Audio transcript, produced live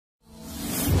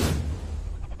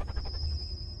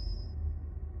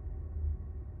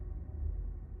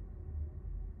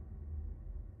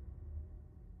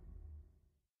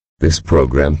This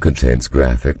program contains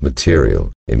graphic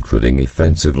material, including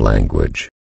offensive language.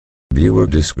 Viewer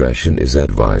discretion is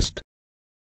advised.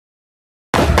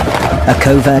 A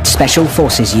covert special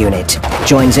forces unit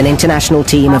joins an international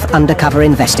team of undercover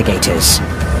investigators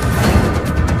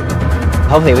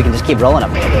Hopefully we can just keep rolling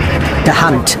them. to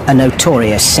hunt a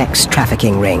notorious sex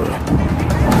trafficking ring.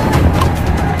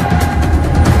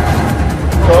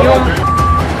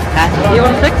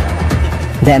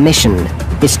 Their mission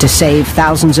is to save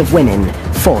thousands of women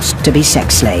forced to be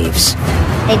sex slaves.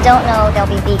 They don't know they'll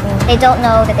be beaten. They don't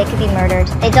know that they could be murdered.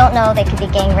 They don't know they could be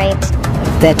gang raped.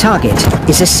 Their target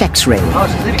is a sex ring,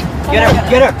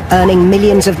 Get her! earning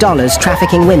millions of dollars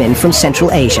trafficking women from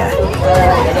Central Asia.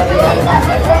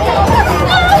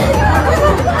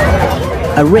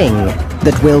 A ring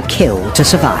that will kill to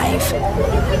survive.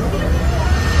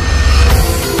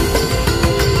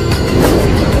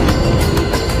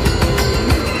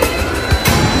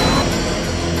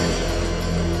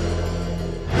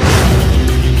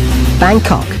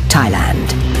 Bangkok, Thailand.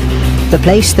 The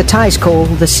place the Thais call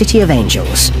the City of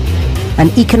Angels. An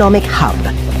economic hub.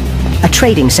 A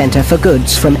trading center for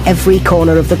goods from every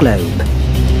corner of the globe.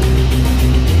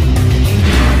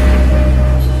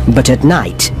 But at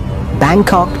night,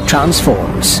 Bangkok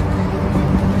transforms.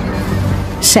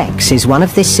 Sex is one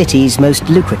of this city's most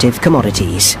lucrative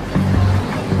commodities.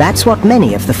 That's what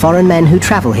many of the foreign men who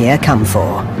travel here come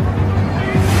for.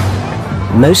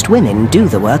 Most women do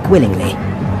the work willingly.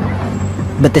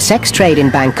 But the sex trade in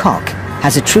Bangkok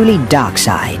has a truly dark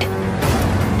side.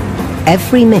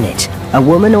 Every minute, a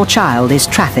woman or child is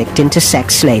trafficked into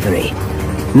sex slavery,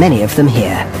 many of them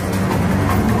here.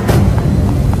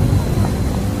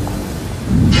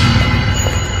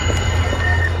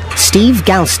 Steve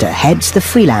Galster heads the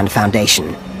Freeland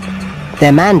Foundation.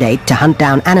 Their mandate to hunt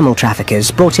down animal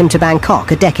traffickers brought him to Bangkok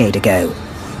a decade ago.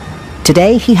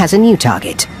 Today he has a new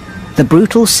target: the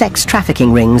brutal sex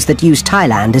trafficking rings that use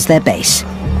Thailand as their base.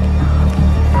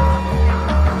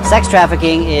 Sex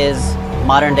trafficking is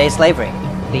modern-day slavery.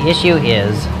 The issue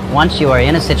is, once you are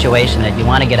in a situation that you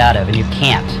want to get out of and you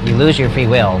can't, you lose your free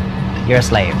will, you're a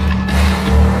slave.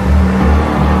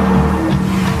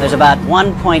 There's about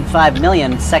 1.5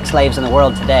 million sex slaves in the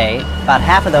world today. About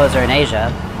half of those are in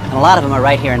Asia, and a lot of them are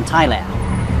right here in Thailand.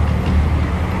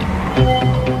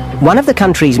 One of the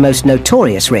country's most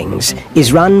notorious rings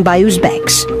is run by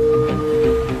Uzbeks.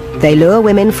 They lure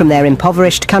women from their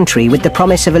impoverished country with the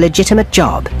promise of a legitimate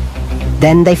job.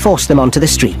 Then they force them onto the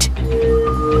street.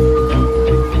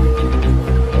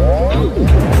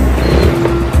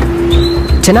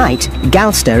 Tonight,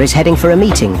 Galster is heading for a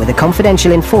meeting with a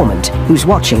confidential informant who's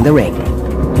watching the ring.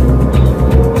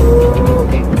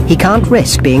 He can't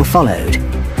risk being followed.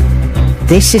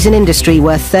 This is an industry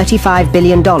worth $35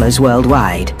 billion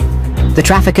worldwide. The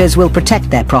traffickers will protect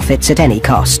their profits at any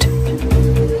cost.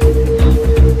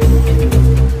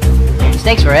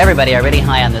 Stakes for everybody are really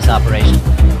high on this operation.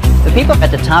 The people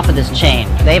at the top of this chain,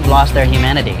 they've lost their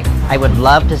humanity. I would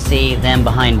love to see them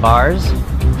behind bars.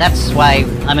 That's why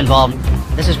I'm involved.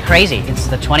 This is crazy. It's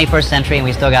the 21st century and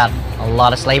we still got a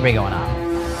lot of slavery going on.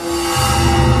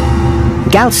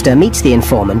 Galster meets the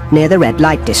informant near the red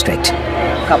light district.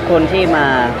 ขอบคุณที่มา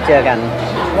เจอกัน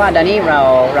ว่าตอนนี้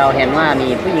เราเห็นว่ามี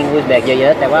ผู้หญิงอุซเบกเยอ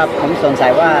ะๆแต่ว่าผมสงสั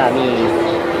ยว่ามี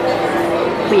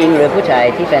ผู้หญิงหรือผู้ชาย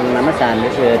ที่เป็นมัมสานห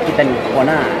รือที่เป็นหัว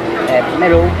หน้าแต่ไม่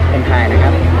รู้เป็นใครนะครั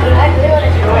บ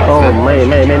ก็ไม่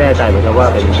แน่ใจเหมือนกันว่า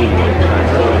เป็นผู้หญิงหรือผู้ชาย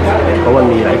เพราะว่า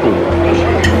มีหลายกลุ่ม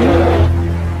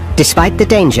Despite the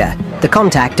danger, the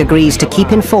contact agrees to keep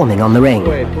informing on the ring.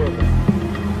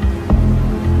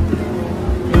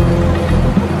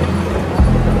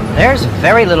 There's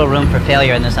very little room for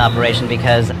failure in this operation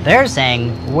because they're saying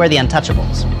we're the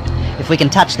untouchables. If we can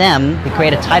touch them, we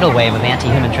create a tidal wave of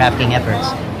anti-human trafficking efforts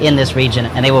in this region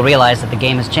and they will realize that the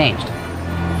game has changed.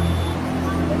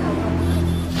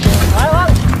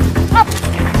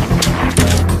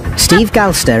 Steve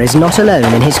Galster is not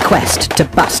alone in his quest to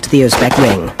bust the Uzbek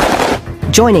ring.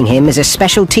 Joining him is a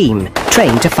special team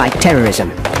trained to fight terrorism.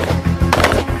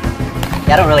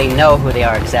 I don't really know who they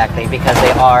are exactly because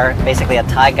they are basically a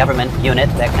Thai government unit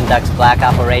that conducts black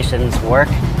operations work.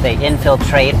 They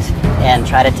infiltrate and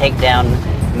try to take down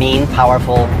mean,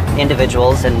 powerful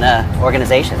individuals and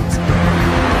organizations.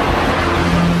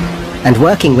 And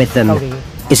working with them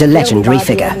is a legendary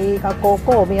figure.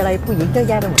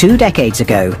 2 decades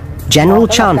ago, General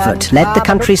Chanfut led the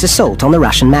country's assault on the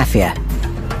Russian mafia.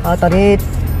 ตอนนี้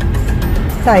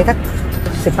ได้สัก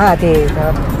15 นาทีนะค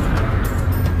รับ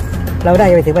เราได้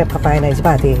ไปถึงแบบภายใน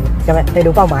15 นาทีใช่ไหมได้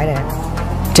ดูเป้าหมายเลย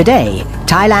Today,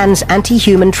 Thailand's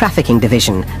anti-human trafficking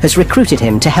division has recruited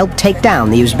him to help take down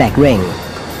the Uzbek ring.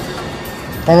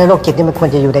 แล้วโรคจิตนี่มันควร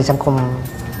จะอยู่ในสังคม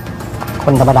ค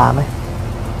นธรรมดาไหม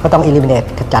ก็ต้องอิลิมิเนต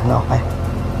ขจัดออกไป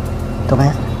ถูกไหม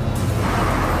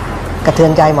กระเทือ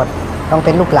นใจหมดต้องเ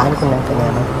ป็นลูกหลานคนหนึ่งเป็นไง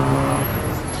บ้าง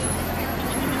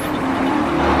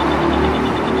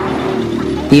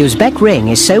The Uzbek ring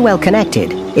is so well connected,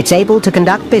 it's able to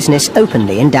conduct business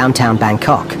openly in downtown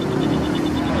Bangkok.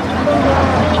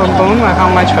 How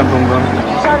much for boom boom?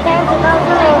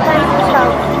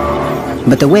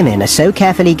 But the women are so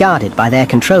carefully guarded by their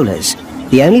controllers,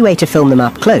 the only way to film them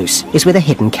up close is with a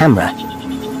hidden camera.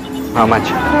 How much?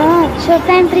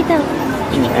 Showtime 3,000.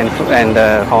 And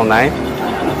the whole night?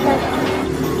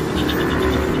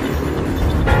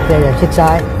 อย่าชิดซ้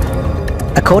าย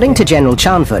According to General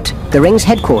Chanfut, the ring's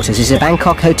headquarters is a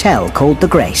Bangkok hotel called the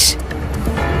Grace.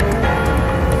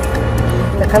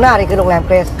 ข้างหน้านี่คือโรงแรมเ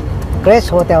กรส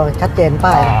โฮเทลชัดเจน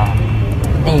ป้าย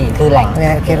นี่คือแหล่ง เนี่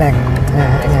ยคือแหล่งเ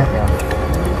นี่ย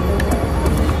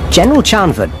General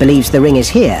Chanfut believes the ring is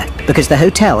here because the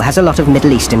hotel has a lot of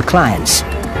Middle Eastern clients.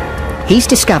 He's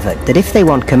discovered that if they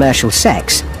want commercial sex,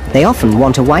 they often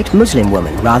want a white Muslim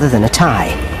woman rather than a Thai.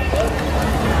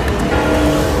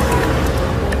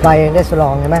 ไปได้สลอ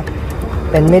งใช่ไหม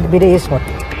เป็นมิดอีสหมด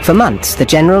For months, the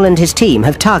General and his team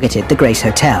have targeted the Grace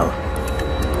Hotel.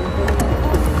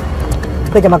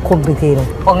 เพื่อจะมาคุมอีกทีนึง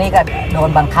พวกนี้ก็โดน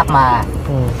บังคับมา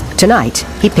Tonight,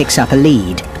 he picks up a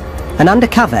lead. An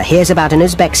undercover hears about an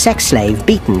Uzbek sex slave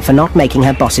beaten for not making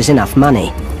her bosses enough money.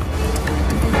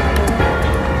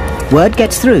 Word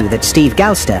gets through that Steve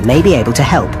Galster may be able to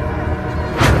help.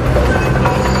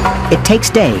 It takes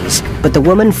days, but the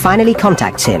woman finally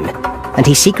contacts him, and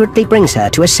he secretly brings her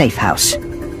to a safe house.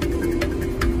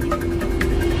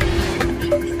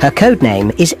 Her code name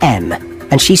is M,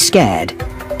 and she's scared.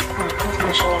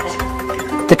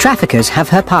 The traffickers have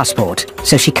her passport,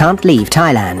 so she can't leave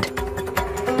Thailand.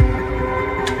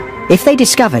 If they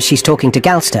discover she's talking to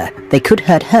Galster, they could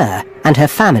hurt her and her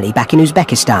family back in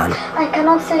Uzbekistan. I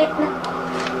cannot sleep now.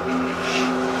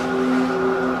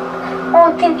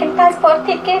 Oh, thinking passport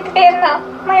ticket there now.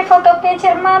 My photo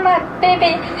picture, mama,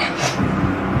 baby.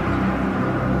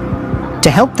 To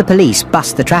help the police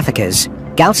bust the traffickers,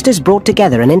 Galster's brought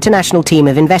together an international team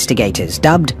of investigators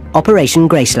dubbed Operation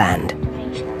Graceland.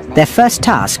 Their first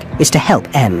task is to help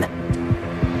M.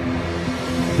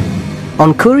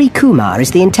 Onkuri Kumar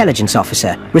is the intelligence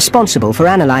officer responsible for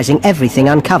analysing everything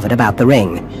uncovered about the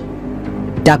ring.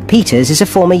 Doug Peters is a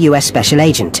former US special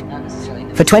agent.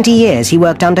 For 20 years he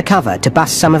worked undercover to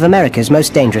bust some of America's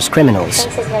most dangerous criminals.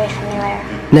 This is very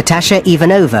familiar. Natasha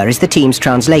Ivanova is the team's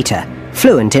translator,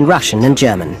 fluent in Russian and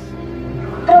German.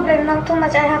 Problem not too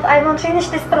much. I won't finish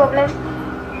this problem.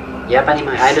 Yeah,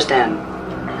 Panima, I understand.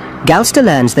 Galster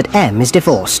learns that M is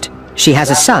divorced. She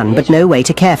has a son but no way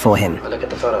to care for him. Look at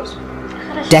the photos.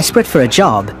 Desperate for a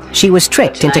job, she was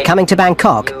tricked into coming to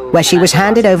Bangkok, where she was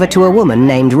handed over to a woman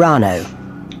named Rano.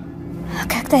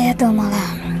 Как-то я думала,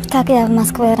 как я в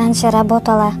Москве раньше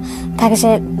работала, так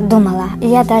же думала. И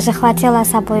я даже хватила с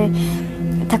собой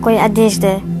такой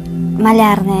одежды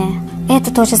малярные.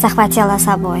 Это тоже захватила с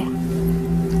собой.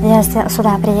 Я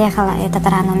сюда приехала, и этот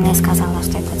Рано мне сказала,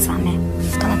 что это самое.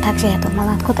 Так же я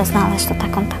думала, откуда знала, что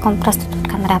таком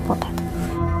проституткам работает.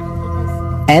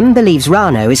 M believes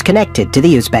Rano is connected to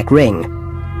the Uzbek ring.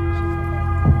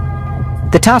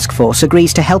 The task force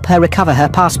agrees to help her recover her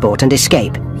passport and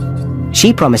escape.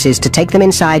 She promises to take them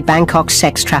inside Bangkok's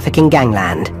sex trafficking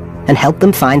gangland and help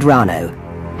them find Rano.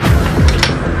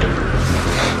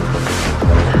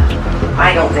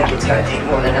 I don't think it's going to take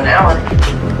more than an hour.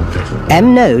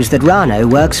 M knows that Rano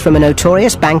works from a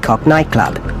notorious Bangkok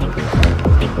nightclub.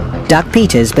 Doug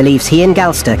Peters believes he and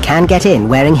Galster can get in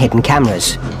wearing hidden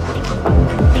cameras.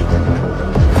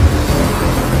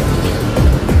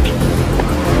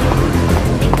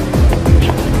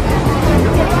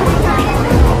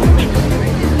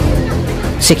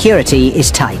 Security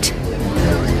is tight.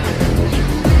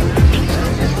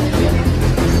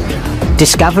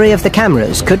 Discovery of the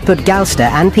cameras could put Galster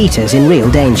and Peters in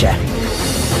real danger.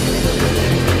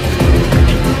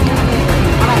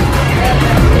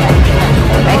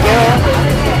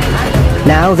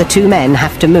 Now the two men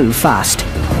have to move fast.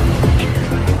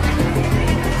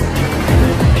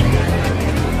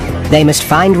 They must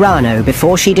find Rano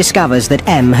before she discovers that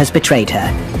M has betrayed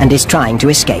her and is trying to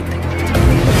escape.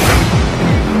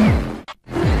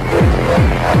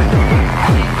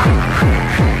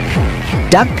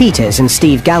 Doug Peters and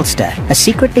Steve Galster are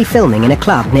secretly filming in a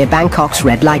club near Bangkok's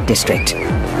red light district.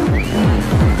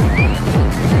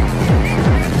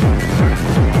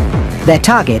 Their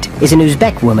target is an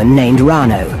Uzbek woman named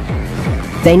Rano.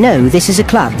 They know this is a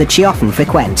club that she often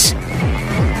frequents.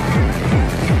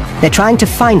 They're trying to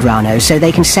find Rano so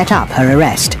they can set up her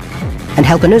arrest and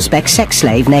help an Uzbek sex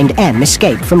slave named M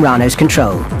escape from Rano's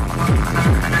control.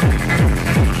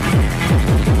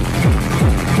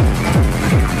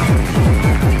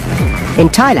 In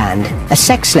Thailand, a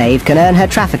sex slave can earn her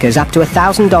traffickers up to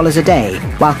 $1,000 a day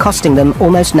while costing them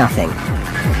almost nothing.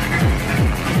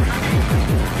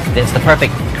 It's the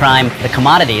perfect crime. The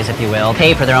commodities, if you will,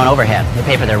 pay for their own overhead. They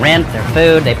pay for their rent, their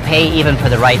food, they pay even for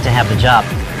the right to have the job.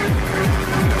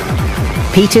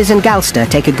 Peters and Galster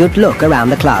take a good look around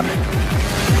the club.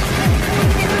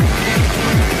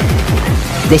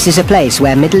 This is a place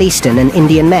where Middle Eastern and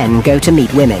Indian men go to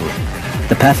meet women.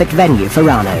 The perfect venue for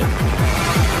Rano.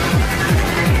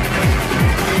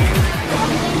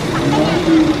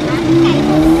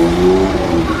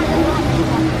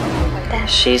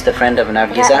 She's the friend of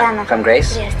Nargisa from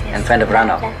Grace and friend of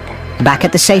Rano. Back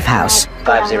at the safe house,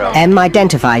 5-0. M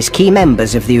identifies key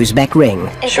members of the Uzbek ring.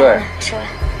 Sure.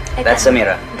 That's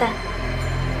Samira.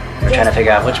 We're trying to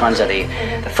figure out which ones are the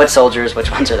foot soldiers, which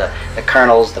ones are the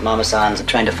colonels, the mamasans, and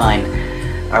trying to find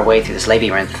our way through this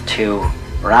labyrinth to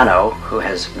Rano, who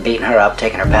has beaten her up,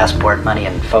 taken her passport, money,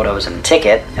 and photos and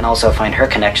ticket, and also find her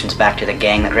connections back to the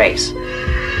gang that race. Ito.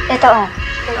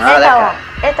 Oh, that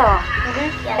guy. Ito.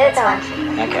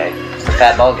 Okay. The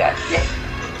fat bald guy.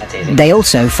 That's easy. They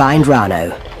also find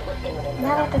Rano.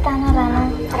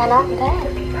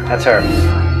 That's her.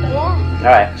 Yeah.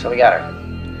 Alright, so we got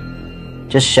her.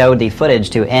 Just showed the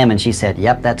footage to M and she said,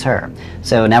 yep, that's her.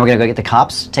 So now we're going to go get the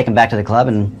cops, take them back to the club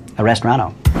and arrest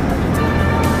Rano.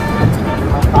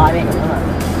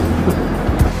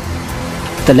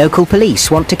 The local police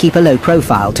want to keep a low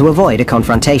profile to avoid a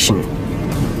confrontation.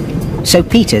 So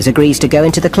Peters agrees to go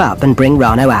into the club and bring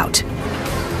Rano out.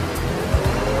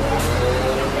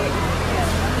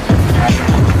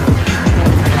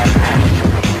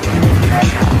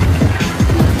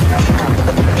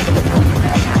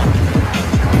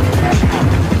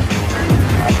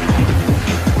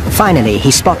 Finally, he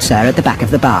spots her at the back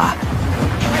of the bar.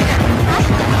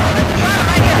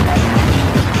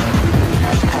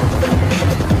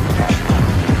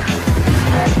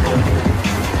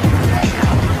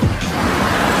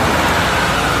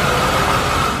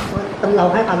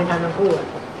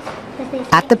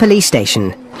 At the police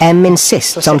station, M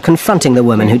insists on confronting the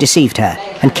woman who deceived her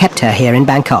and kept her here in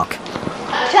Bangkok.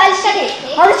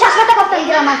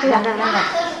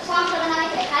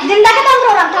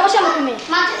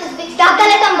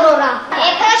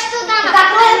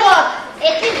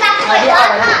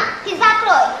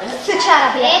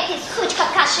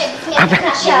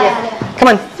 Come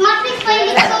on.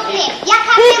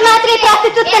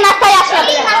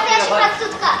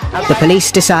 The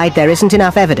police decide there isn't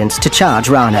enough evidence to charge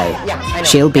Rano.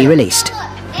 She'll be released.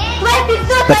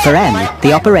 But for M,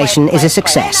 the operation is a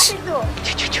success.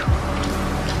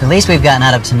 The least we've gotten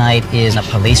out of tonight is a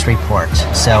police report,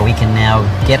 so we can now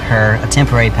get her a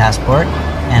temporary passport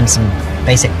and some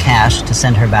basic cash to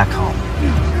send her back home.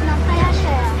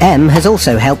 M has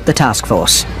also helped the task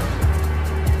force.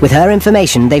 With her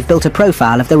information, they've built a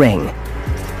profile of the ring.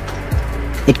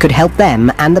 It could help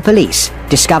them and the police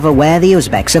discover where the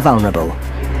Uzbeks are vulnerable.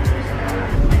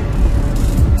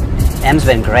 M's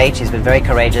been great. She's been very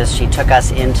courageous. She took us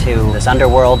into this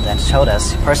underworld and showed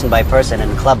us, person by person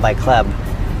and club by club,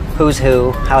 who's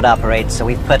who, how it operates, so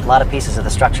we've put a lot of pieces of the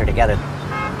structure together.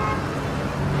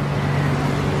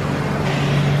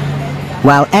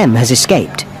 While M has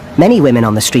escaped, many women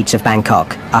on the streets of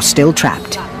Bangkok are still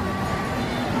trapped.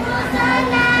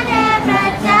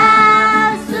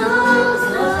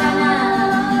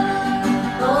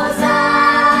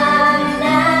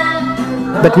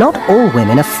 But not all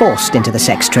women are forced into the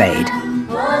sex trade.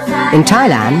 In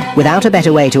Thailand, without a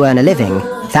better way to earn a living,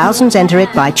 thousands enter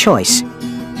it by choice.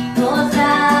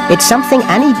 It's something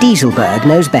Annie Dieselberg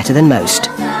knows better than most.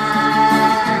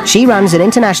 She runs an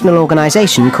international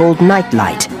organization called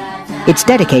Nightlight. It's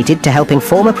dedicated to helping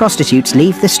former prostitutes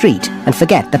leave the street and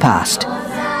forget the past.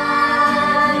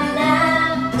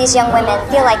 These young women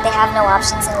feel like they have no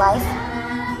options in life.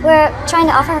 We're trying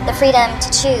to offer her the freedom to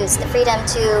choose, the freedom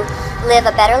to live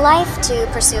a better life, to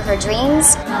pursue her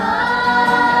dreams.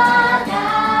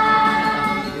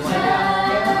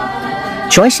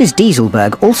 Choices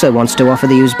Dieselberg also wants to offer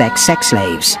the Uzbek sex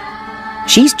slaves.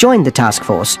 She's joined the task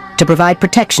force to provide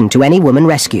protection to any woman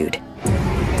rescued.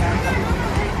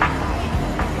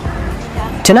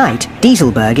 Tonight,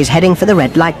 Dieselberg is heading for the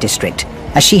red light district,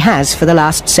 as she has for the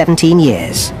last 17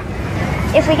 years.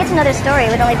 If we get to know their story,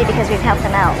 it would only be because we've helped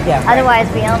them out. Yeah, right. Otherwise,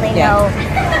 we only know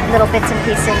little bits and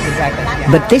pieces.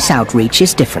 Exactly. But this outreach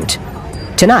is different.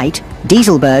 Tonight,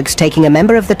 Dieselberg's taking a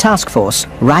member of the task force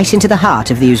right into the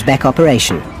heart of the Uzbek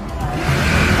operation.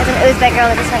 There's an Uzbek girl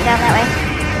that just went down that way.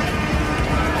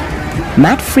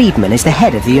 Matt Friedman is the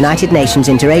head of the United Nations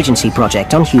Interagency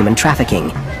Project on Human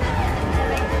Trafficking.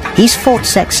 He's fought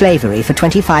sex slavery for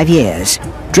 25 years,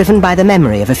 driven by the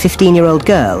memory of a 15-year-old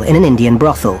girl in an Indian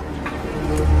brothel.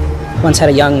 Once had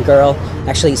a young girl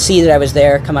actually see that I was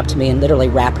there, come up to me and literally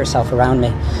wrap herself around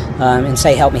me and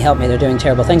say, help me, they're doing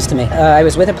terrible things to me. I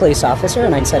was with a police officer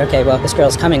and I said, okay, well, this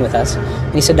girl's coming with us.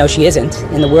 And he said, no, she isn't.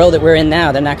 In the world that we're in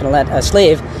now, they're not going to let us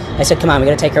leave. I said, come on, we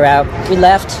got to take her out. We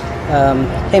left,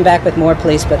 came back with more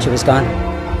police, but she was gone.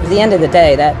 At the end of the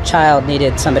day, that child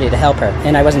needed somebody to help her,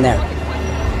 and I wasn't there.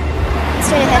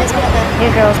 Straight ahead is one of the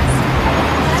new girls.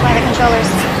 It's one of the controllers,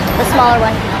 the smaller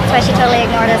one. That's why she totally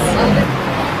ignored us.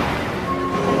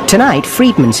 Tonight,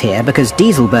 Friedman's here because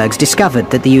Dieselberg's discovered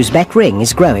that the Uzbek ring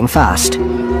is growing fast. 10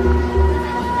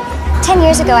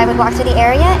 years ago, I would walk through the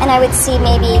area and I would see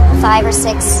maybe 5 or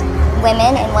 6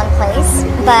 women in one place.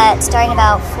 But starting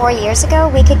about 4 years ago,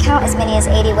 we could count as many as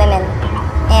 80 women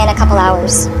in a couple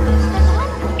hours.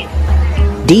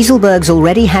 Dieselberg's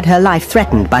already had her life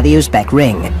threatened by the Uzbek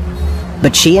ring.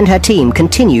 But she and her team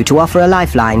continue to offer a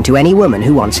lifeline to any woman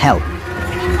who wants help.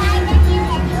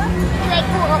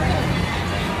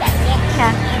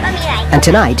 And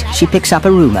tonight, she picks up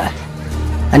a rumor.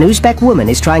 An Uzbek woman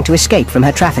is trying to escape from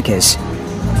her traffickers.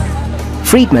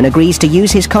 Friedman agrees to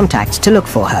use his contacts to look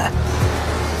for her.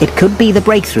 It could be the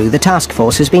breakthrough the task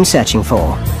force has been searching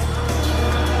for.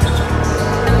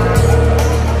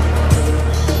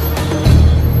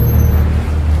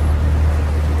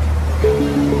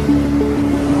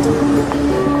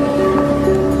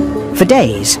 For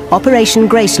days, Operation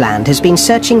Graceland has been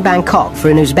searching Bangkok for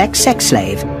an Uzbek sex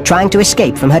slave trying to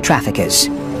escape from her traffickers.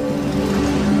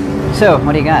 So,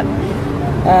 what do you got?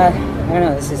 I don't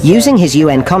know, this is... Using his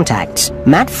UN contacts,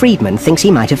 Matt Friedman thinks he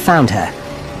might have found her.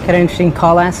 Had an interesting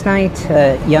call last night.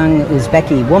 A young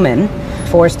Uzbeki woman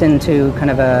forced into kind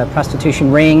of a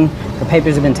prostitution ring. Her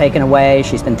papers have been taken away.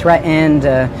 She's been threatened.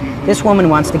 This woman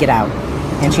wants to get out,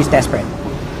 and she's desperate.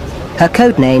 Her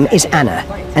code name is Anna,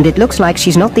 and it looks like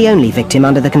she's not the only victim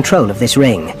under the control of this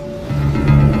ring.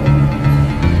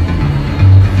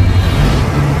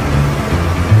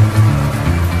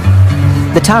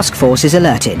 The task force is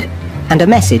alerted, and a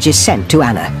message is sent to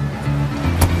Anna.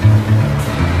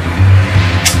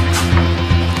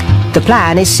 The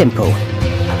plan is simple.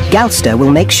 Galster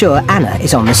will make sure Anna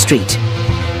is on the street.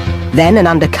 Then an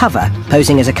undercover,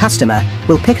 posing as a customer,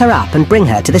 will pick her up and bring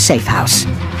her to the safe house.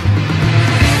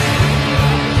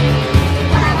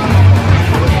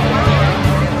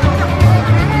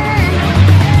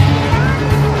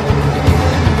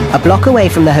 A block away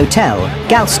from the hotel,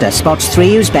 Galster spots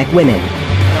 3 Uzbek women.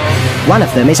 One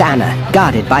of them is Anna,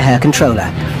 guarded by her controller.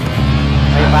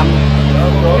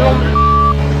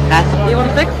 You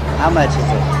want 6? How much is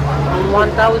it?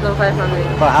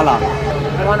 1,500. For how long?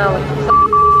 1 hour.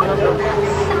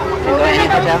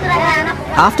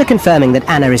 After confirming that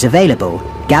Anna is available,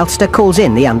 Galster calls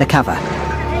in the undercover.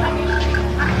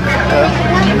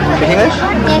 Speak English?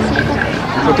 Yes.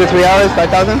 For 2-3 hours,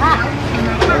 5,000?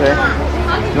 Okay.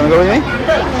 You want to go with me?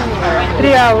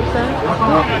 3 hours,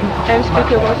 I'm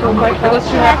speaking also quite fast.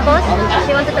 She had both.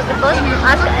 She wanted to propose.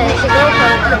 Ask, she go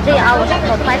for 3 hours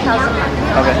for 5,000.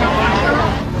 Okay.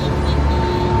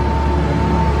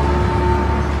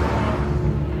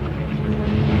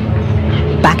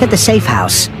 Back at the safe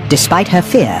house, despite her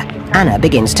fear, Anna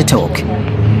begins to talk.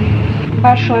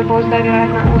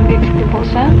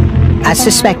 As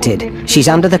suspected, she's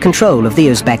under the control of the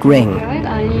Uzbek ring.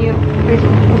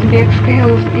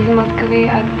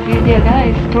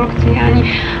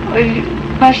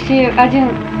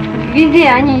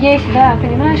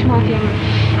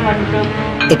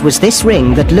 It was this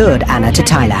ring that lured Anna to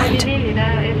Thailand.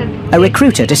 A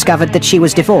recruiter discovered that she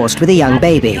was divorced with a young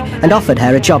baby and offered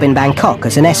her a job in Bangkok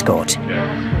as an escort.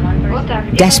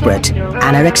 Desperate,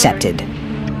 Anna accepted. And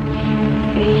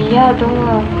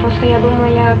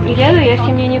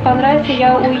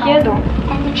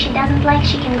if she doesn't like,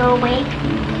 she can go away.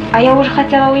 And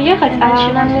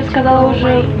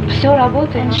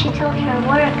she told her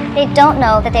work. They don't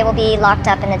know that they will be locked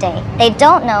up in a day. They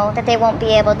don't know that they won't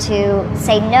be able to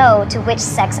say no to which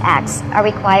sex acts are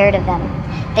required of them.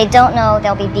 They don't know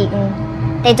they'll be beaten.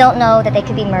 They don't know that they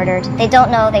could be murdered. They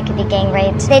don't know they could be gang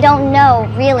raped. They don't know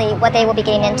really what they will be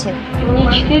getting into.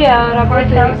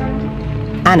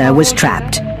 Anna was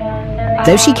trapped.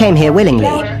 Though she came here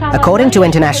willingly, according to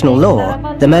international law,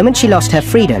 the moment she lost her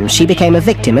freedom, she became a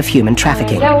victim of human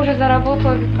trafficking.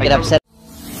 Get upset.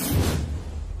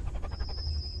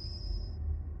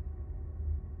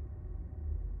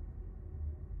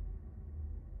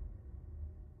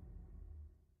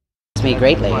 me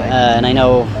greatly, and I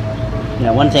know,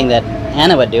 one thing that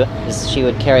Anna would do is she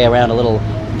would carry around a little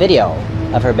video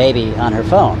of her baby on her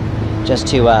phone, just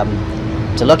to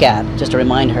look at, just to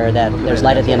remind her that there's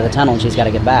light at the end of the tunnel and she's got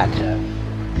to get back.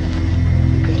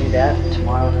 Could do that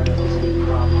tomorrow.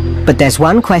 But there's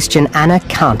one question Anna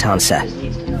can't answer.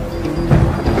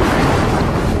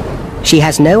 She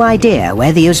has no idea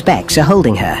where the Uzbeks are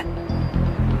holding her.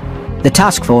 The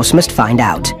task force must find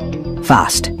out.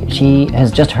 Fast. She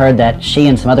has just heard that she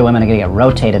and some other women are going to get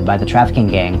rotated by the trafficking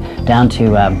gang down to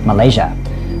Malaysia,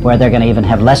 where they're going to even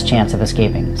have less chance of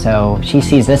escaping. So she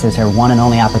sees this as her one and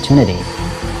only opportunity.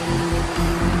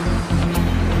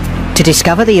 To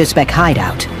discover the Uzbek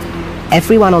hideout,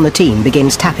 everyone on the team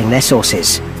begins tapping their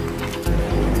sources.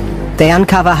 They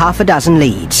uncover half a dozen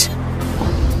leads.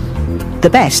 The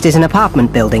best is an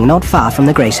apartment building not far from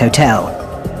the Grace Hotel.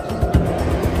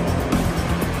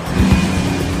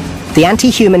 The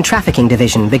Anti-Human Trafficking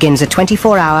Division begins a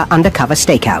 24-hour undercover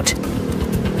stakeout.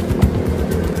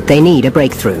 They need a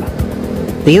breakthrough.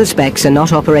 The Uzbeks are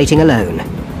not operating alone.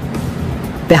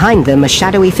 Behind them are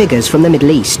shadowy figures from the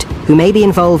Middle East who may be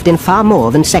involved in far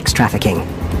more than sex trafficking.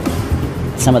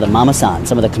 Some of the mamasan,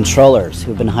 some of the controllers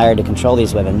who've been hired to control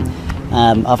these women,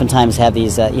 oftentimes have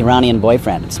these Iranian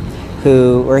boyfriends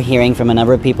who we're hearing from a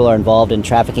number of people are involved in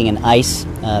trafficking in ice,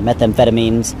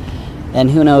 methamphetamines, and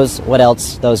who knows what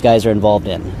else those guys are involved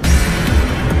in.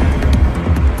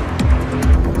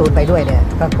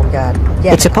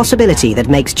 It's a possibility that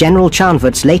makes General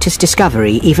Chanvut's latest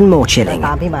discovery even more chilling.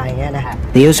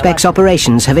 The Uzbeks'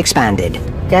 operations have expanded.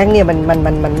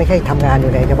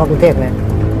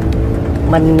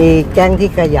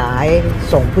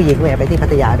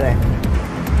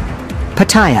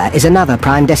 Pattaya is another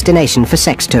prime destination for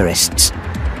sex tourists,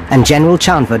 and General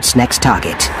Chanvut's next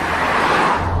target.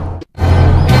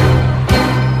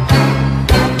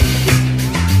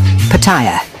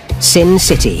 Pattaya, Sin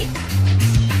City,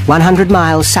 100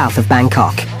 miles south of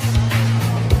Bangkok.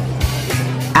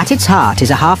 At its heart is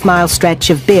a half-mile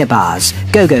stretch of beer bars,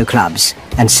 go-go clubs,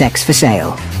 and sex for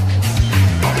sale.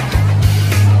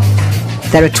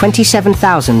 There are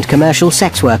 27,000 commercial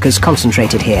sex workers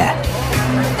concentrated here.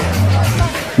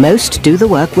 Most do the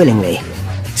work willingly,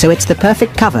 so it's the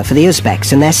perfect cover for the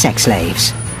Uzbeks and their sex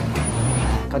slaves.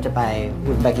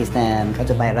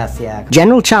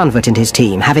 General Chanvut and his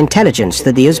team have intelligence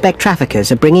that the Uzbek traffickers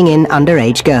are bringing in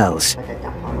underage girls.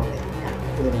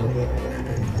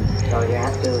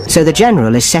 So the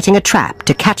general is setting a trap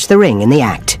to catch the ring in the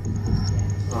act.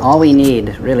 All we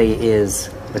need really is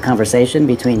the conversation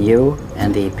between you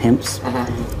and the pimps,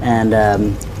 and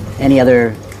any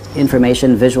other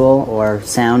information, visual or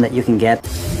sound that you can get.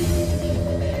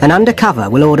 An undercover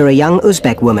will order a young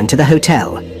Uzbek woman to the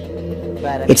hotel.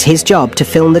 It's his job to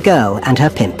film the girl and her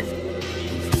pimp.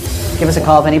 Give us a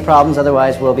call if any problems,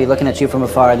 otherwise we'll be looking at you from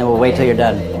afar and then we'll wait till you're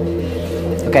done.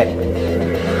 Okay.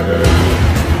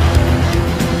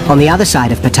 On the other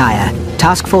side of Pattaya,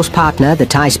 task force partner, the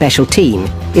Thai special team,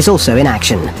 is also in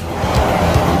action.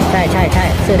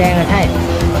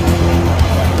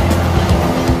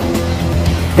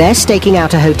 They're staking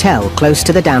out a hotel close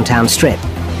to the downtown strip.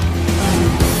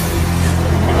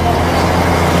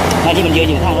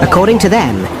 According to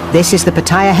them, this is the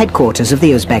Pattaya headquarters of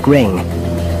the Uzbek ring.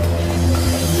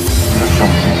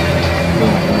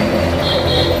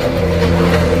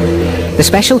 The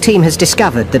special team has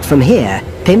discovered that from here,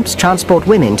 pimps transport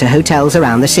women to hotels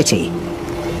around the city.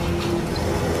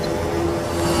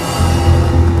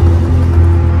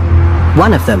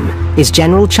 One of them is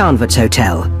General Chanvut's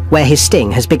hotel, where his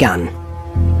sting has begun.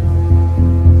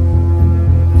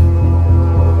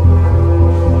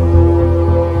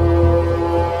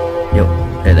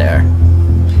 Hey there.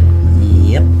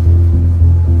 Yep.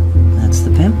 That's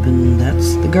the pimp and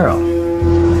that's the girl.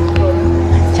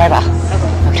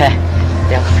 Okay.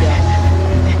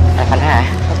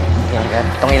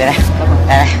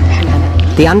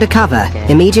 The undercover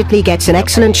immediately gets an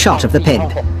excellent shot of the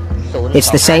pimp.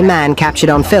 It's the same man captured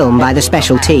on film by the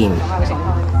special team.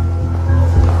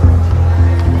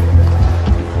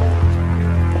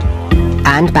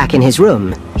 And back in his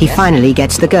room, he finally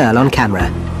gets the girl on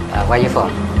camera. Where are you from?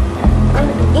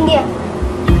 India.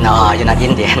 No, you're not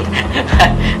Indian.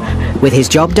 With his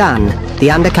job done, the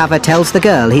undercover tells the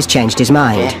girl he's changed his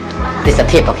mind. Okay. This is a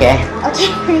tip, okay? Okay,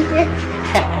 thank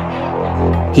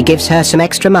you. He gives her some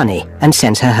extra money and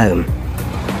sends her home.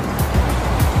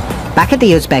 Back at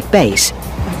the Uzbek base,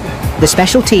 the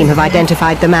special team have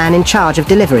identified the man in charge of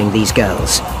delivering these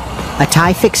girls, a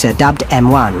Thai fixer dubbed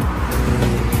M1.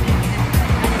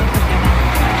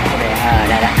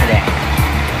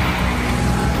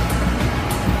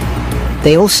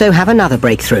 They also have another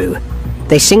breakthrough,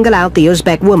 They single out the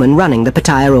Uzbek woman running the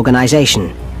Pattaya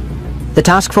organization. The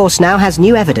task force now has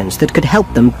new evidence that could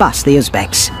help them bust the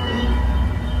Uzbeks.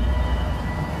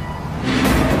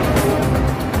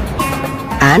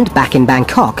 And back in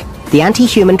Bangkok, the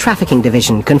Anti-Human Trafficking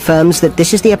Division confirms that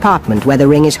this is the apartment where the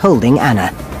ring is holding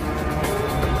Anna.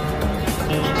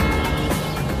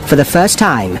 For the first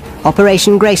time,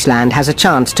 Operation Graceland has a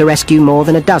chance to rescue more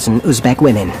than a dozen Uzbek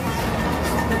women.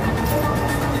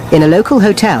 In a local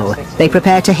hotel, they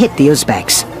prepare to hit the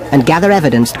Uzbeks and gather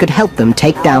evidence that could help them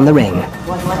take down the ring.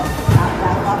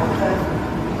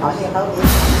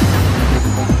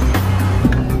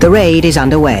 The raid is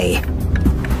underway.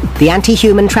 The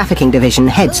Anti-Human Trafficking Division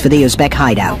heads for the Uzbek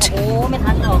hideout.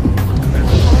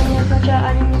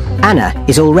 Anna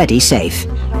is already safe.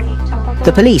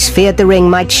 The police feared the ring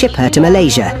might ship her to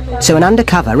Malaysia, so an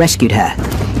undercover rescued her.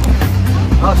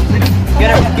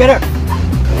 Get her! Get her!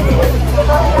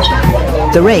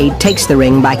 The raid takes the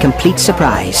ring by complete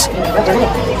surprise.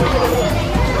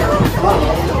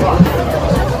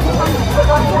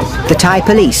 The Thai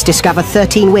police discover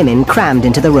 13 women crammed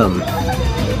into the room.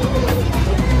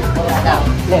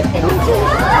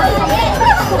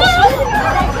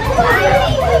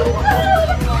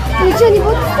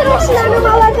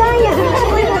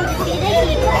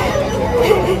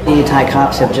 The Thai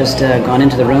cops have just gone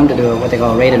into the room to do what they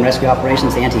call raid and rescue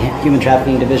operations. The Anti-Human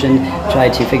Trafficking Division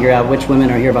tried to figure out which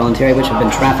women are here voluntarily, which have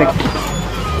been trafficked.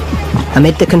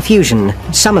 Amid the confusion,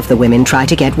 some of the women try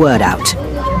to get word out.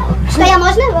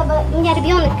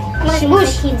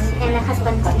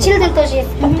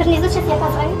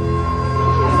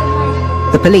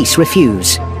 The police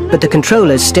refuse, but the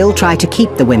controllers still try to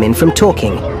keep the women from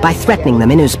talking by threatening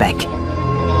them in Uzbek.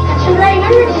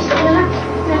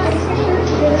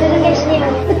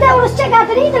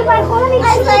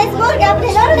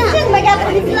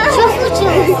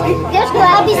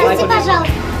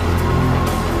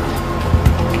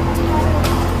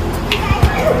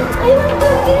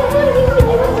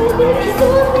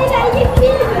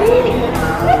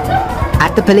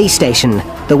 At the police station,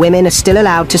 the women are still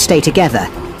allowed to stay together,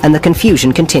 and the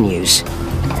confusion continues.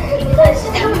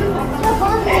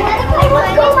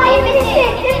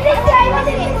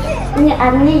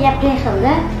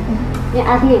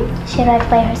 She arrived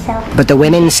by herself. But the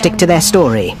women stick to their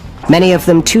story, many of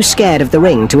them too scared of the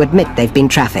ring to admit they've been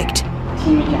trafficked. I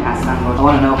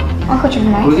want to know,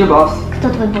 who's your boss? I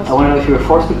want to know if you were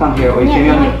forced to come here or you came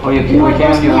on your own. What do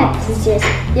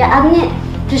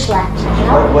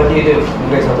you do in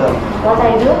Grace Hotel? What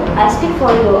I do? I speak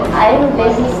for you. I am a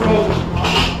businessman.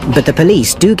 But the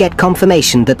police do get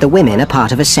confirmation that the women are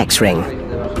part of a sex ring.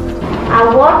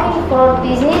 I'm working for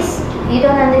business. You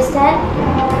don't understand?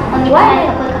 Why?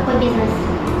 Какой бизнес?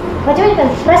 Потёнька,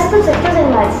 проституция кто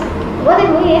занимается? Вот и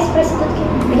мы есть проститутки.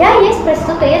 Я есть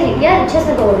проститутка, я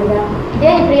честно говорю, да.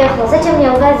 Я не приехала. Зачем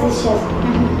мне лгать здесь сейчас?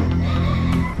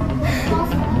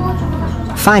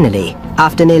 Finally,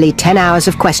 after nearly 10 hours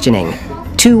of questioning,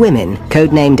 2 women,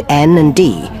 codenamed N and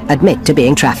D, admit to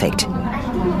being trafficked.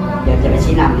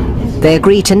 They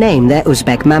agree to name their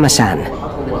Uzbek mamasan.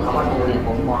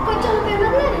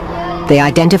 They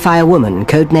identify a woman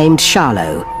codenamed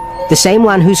Charlo, the same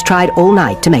one who's tried all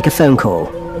night to make a phone call.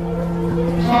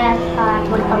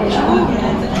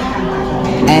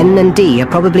 N and D are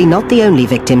probably not the only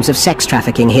victims of sex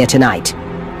trafficking here tonight,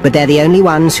 but they're the only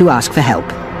ones who ask for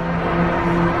help.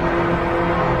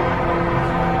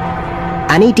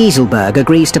 Annie Dieselberg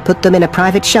agrees to put them in a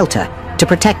private shelter to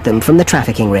protect them from the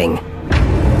trafficking ring.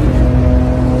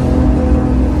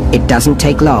 It doesn't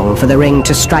take long for the ring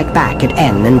to strike back at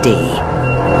N and D.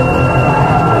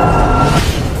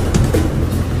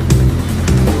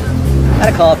 I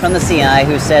had a call from the CI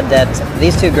who said that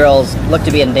these 2 girls look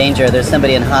to be in danger. There's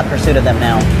somebody in hot pursuit of them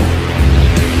now.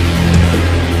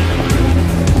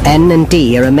 N and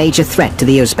D are a major threat to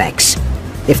the Uzbeks.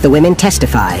 If the women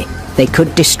testify, they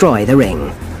could destroy the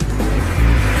ring.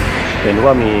 เห็น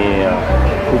ว่ามี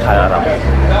ผู้ชายอาหรับ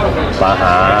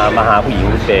มาหาผู้หญิง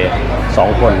อุซเบย์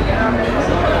2 คน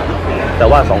แต่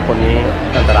ว่า2 คนนี้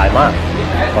อันตรายมาก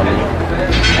ตอนนี้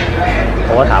ผ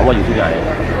มก็ถามว่าอยู่ที่ไหน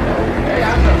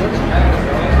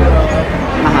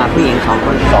มาหาผู้หญิง2 ค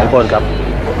น 2 คนครับ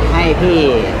ให้พี่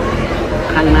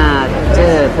ข้างหน้าเจ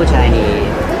อผู้ชายนี้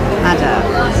น่าจะ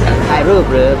ถ่ายรูป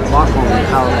หรือบล็อกของ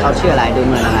เขาชื่ออะไรดูเ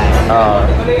หมือนอะไร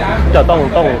จะ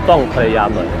ต้องพยายาม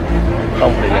หน่อยต้อ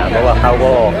งพยายามเพราะว่าเขาก็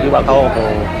คิดว่าเขาค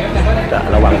งจะ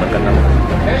ระวังเหมือนกันนะ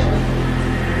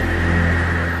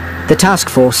The task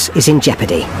force is in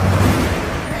jeopardy.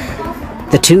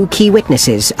 The 2 key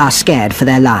witnesses are scared for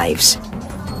their lives.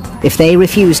 If they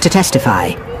refuse to testify,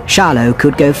 Charlo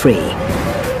could go free.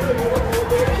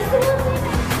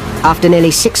 After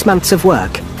nearly 6 months of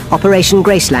work, Operation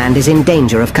Graceland is in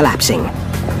danger of collapsing.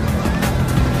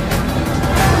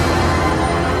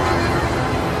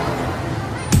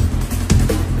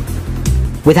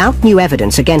 Without new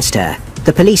evidence against her,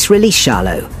 the police release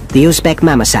Charlo, the Uzbek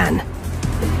Mamasan.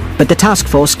 But the task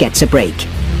force gets a break.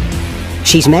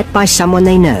 She's met by someone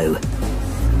they know.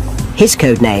 His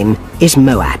code name is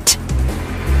Moat.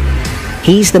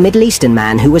 He's the Middle Eastern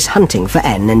man who was hunting for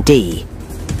N and D.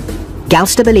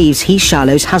 Galster believes he's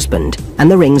Charlo's husband and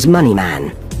the ring's money man,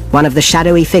 one of the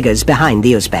shadowy figures behind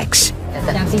the Uzbeks.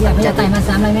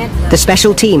 The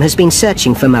special team has been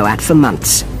searching for Moat for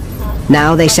months.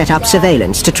 Now they set up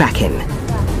surveillance to track him.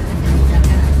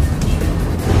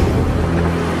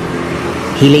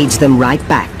 He leads them right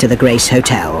back to the Grace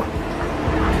Hotel.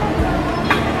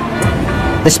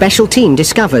 The special team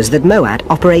discovers that Moat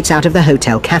operates out of the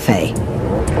hotel cafe.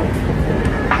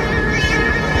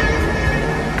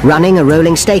 Running a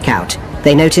rolling stakeout,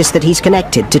 they notice that he's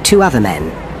connected to 2 other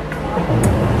men.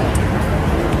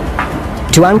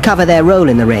 To uncover their role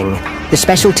in the ring, the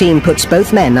special team puts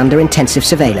both men under intensive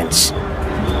surveillance.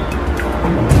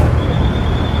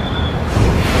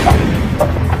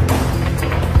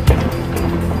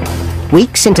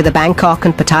 Weeks into the Bangkok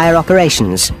and Pattaya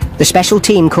operations, the special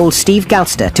team calls Steve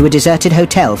Galster to a deserted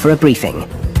hotel for a briefing.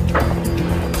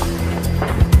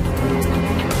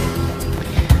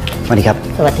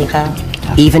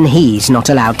 Even he's not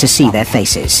allowed to see their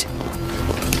faces.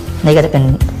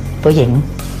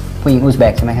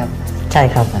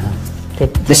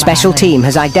 The special team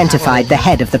has identified the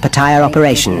head of the Pattaya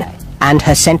operation and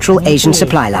her Central Asian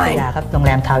supply line.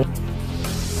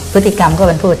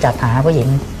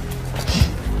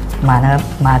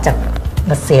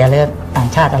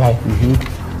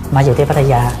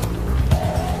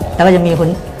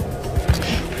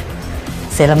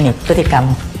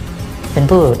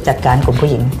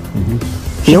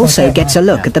 He also gets a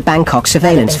look at the Bangkok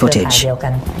surveillance footage.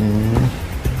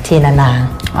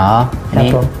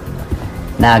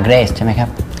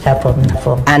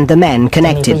 And the men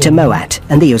connected to Moat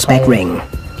and the Uzbek ring.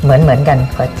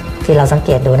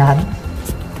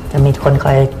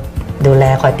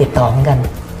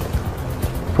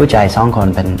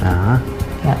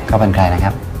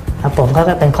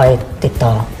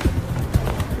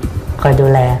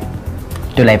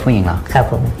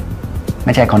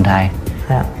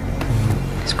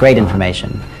 It's great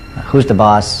information. Who's the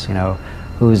boss, you know,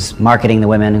 who's marketing the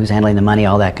women, who's handling the money,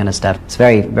 all that kind of stuff. It's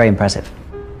very, very impressive.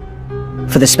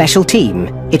 For the special team,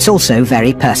 it's also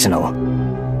very personal.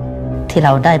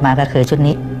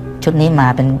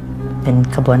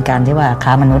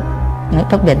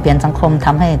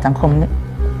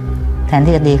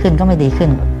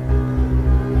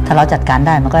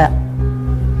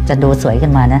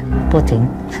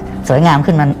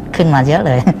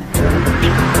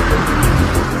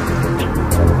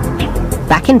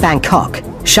 Back in Bangkok,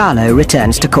 Charlo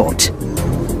returns to court.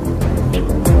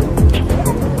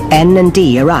 N and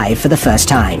D arrive for the first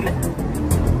time.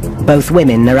 Both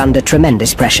women are under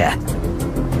tremendous pressure.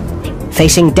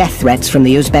 Facing death threats from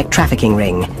the Uzbek trafficking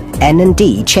ring, N and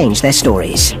D change their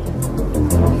stories.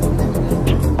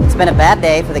 It's been a bad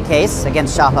day for the case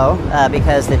against Charlo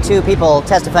because the 2 people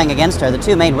testifying against her, the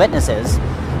 2 main witnesses,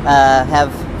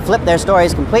 have flipped their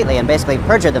stories completely and basically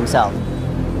perjured themselves.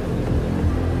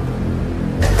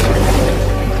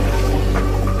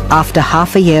 After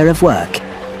half a year of work,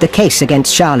 the case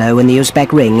against Charlo and the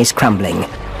Uzbek ring is crumbling,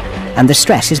 and the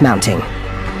stress is mounting.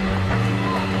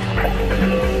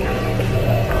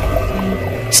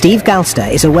 Steve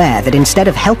Galster is aware that instead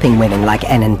of helping women like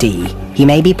N and D, he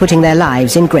may be putting their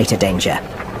lives in greater danger.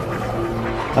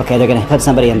 Okay, they're going to put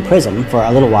somebody in prison for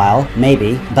a little while,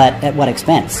 maybe, but at what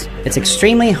expense? It's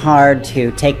extremely hard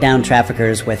to take down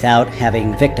traffickers without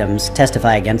having victims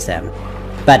testify against them.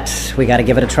 But we got to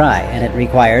give it a try, and it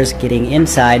requires getting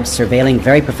inside, surveilling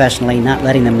very professionally, not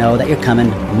letting them know that you're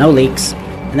coming, no leaks.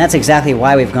 And that's exactly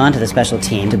why we've gone to the special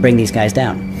team to bring these guys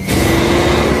down.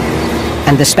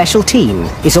 And the special team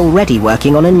is already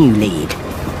working on a new lead.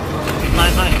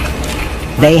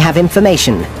 They have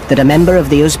information that a member of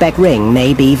the Uzbek ring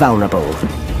may be vulnerable.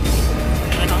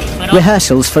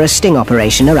 Rehearsals for a sting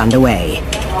operation are underway.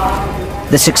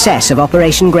 The success of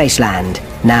Operation Graceland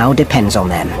now depends on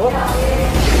them.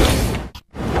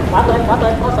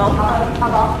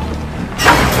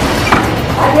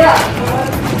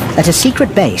 At a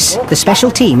secret base, the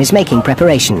special team is making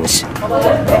preparations.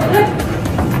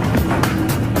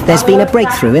 There's been a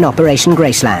breakthrough in Operation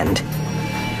Graceland.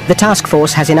 The task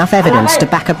force has enough evidence to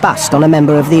back a bust on a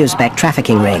member of the Uzbek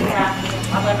trafficking ring.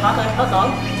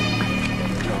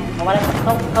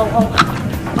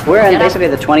 We're in basically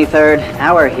the 23rd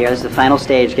hour here. This is the final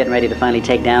stage, getting ready to finally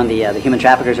take down the human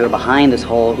traffickers who are behind this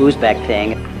whole Uzbek thing.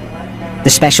 The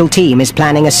special team is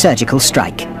planning a surgical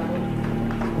strike.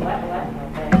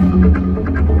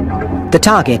 The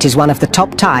target is one of the top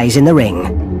Thais in the ring.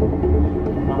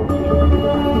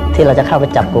 ที่เราจะเข้าไป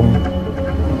จับกุม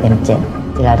M7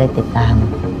 ที่เราได้ติดตาม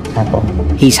ครับผม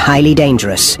He's highly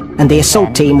dangerous, and the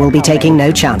assault team will be taking no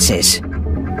chances.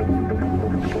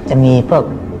 จะมีพวก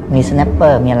มีสแนปเปอ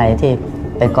ร์มีอะไรที่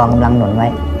เป็นกองกำลังหนุนไว้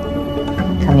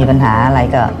ถ้ามีปัญหาอะไร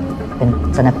ก็เป็น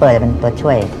สแนปเปอร์จะเป็นตัวช่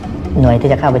วยหน่วยที่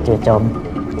จะเข้าไปจู่โจม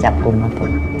จับกุมครับผม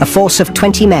A force of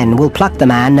 20 men will pluck the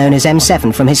man known as M7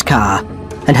 from his car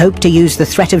and hope to use the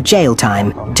threat of jail time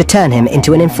to turn him into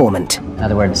an informant. In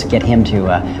other words, get him to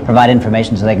provide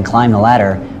information so they can climb the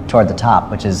ladder toward the top,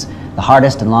 which is the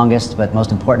hardest and longest but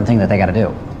most important thing that they got to do.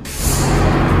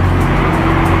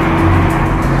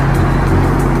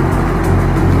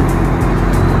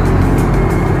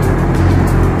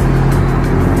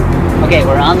 Okay,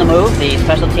 we're on the move. The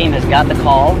special team has got the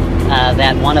call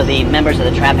that one of the members of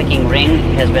the trafficking ring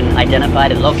has been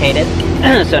identified and located.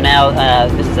 So now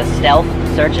this is a stealth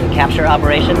search and capture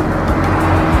operation.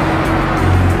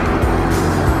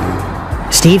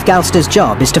 Steve Galster's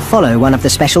job is to follow one of the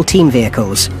special team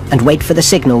vehicles and wait for the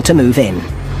signal to move in.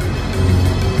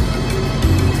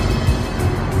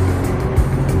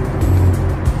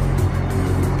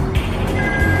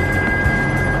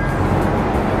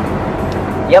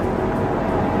 Yep.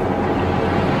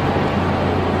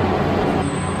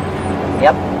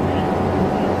 Yep.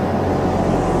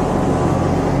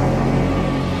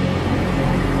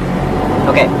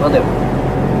 Okay, we'll do.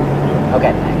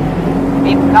 Okay.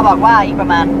 เขาบอกว่าอีกประ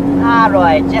มาณ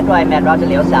500-700 เมตรเราจะ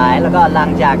เลี้ยวซ้ายแล้วก็หลัง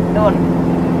จากนู่น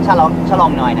ชะลอ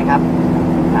งหน่อยนะครับ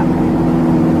ครับ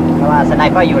เพราะว่าสไน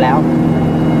เปอร์อยู่แล้ว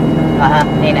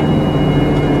นี่แหละ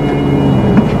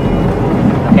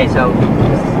Okay, so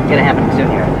it's gonna happen soon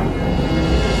here.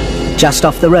 Just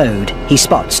off the road, he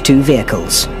spots two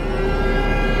vehicles.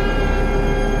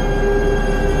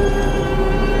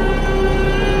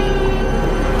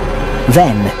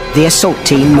 Then, the assault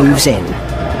team moves in.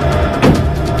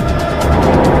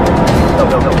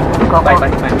 Go. Bye.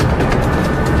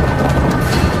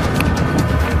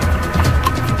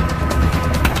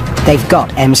 They've got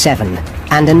M7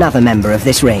 and another member of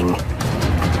this ring.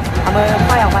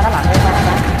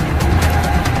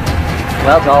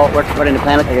 Well, it's all works according to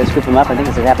plan. I gotta scoop them up. I think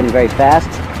this is happening very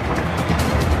fast.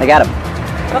 I got him.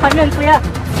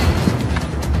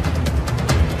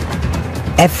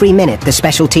 Every minute the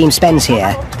special team spends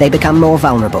here, they become more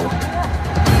vulnerable.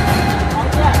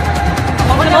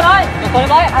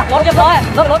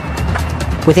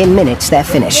 Within minutes, they're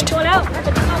finished.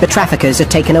 The traffickers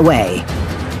are taken away,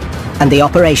 and the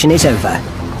operation is over.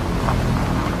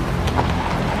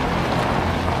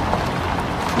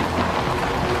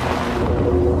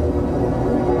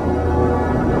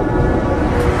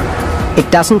 It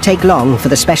doesn't take long for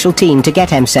the special team to get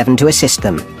M7 to assist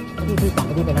them.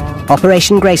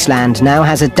 Operation Graceland now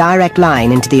has a direct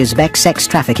line into the Uzbek sex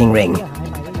trafficking ring,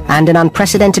 and an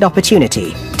unprecedented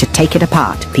opportunity to take it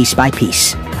apart piece by piece.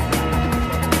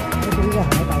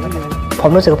 ผ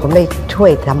มรู้สึกว่าผมได้ช่ว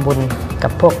ยทำบุญกั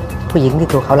บพวกผู้หญิงที่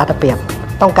ถูกเขารัดเอาเปรียบ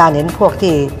ต้องการเห็นพวก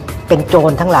ที่เป็นโจ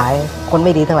รทั้งหลายคนไ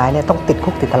ม่ดีทั้งหลายเนี่ยต้องติด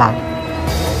คุกติดตาราง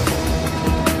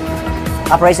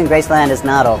Operation Graceland is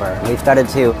not over. We've started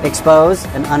to expose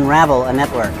and unravel a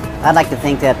network. I'd like to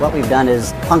think that what we've done is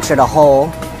punctured a hole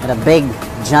in a big,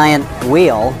 giant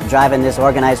wheel driving this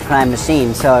organized crime machine.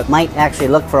 So it might actually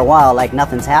look for a while like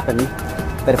nothing's happened,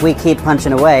 but if we keep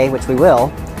punching away, which we will,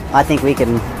 I think we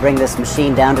can bring this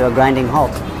machine down to a grinding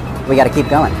halt. We got to keep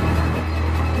going.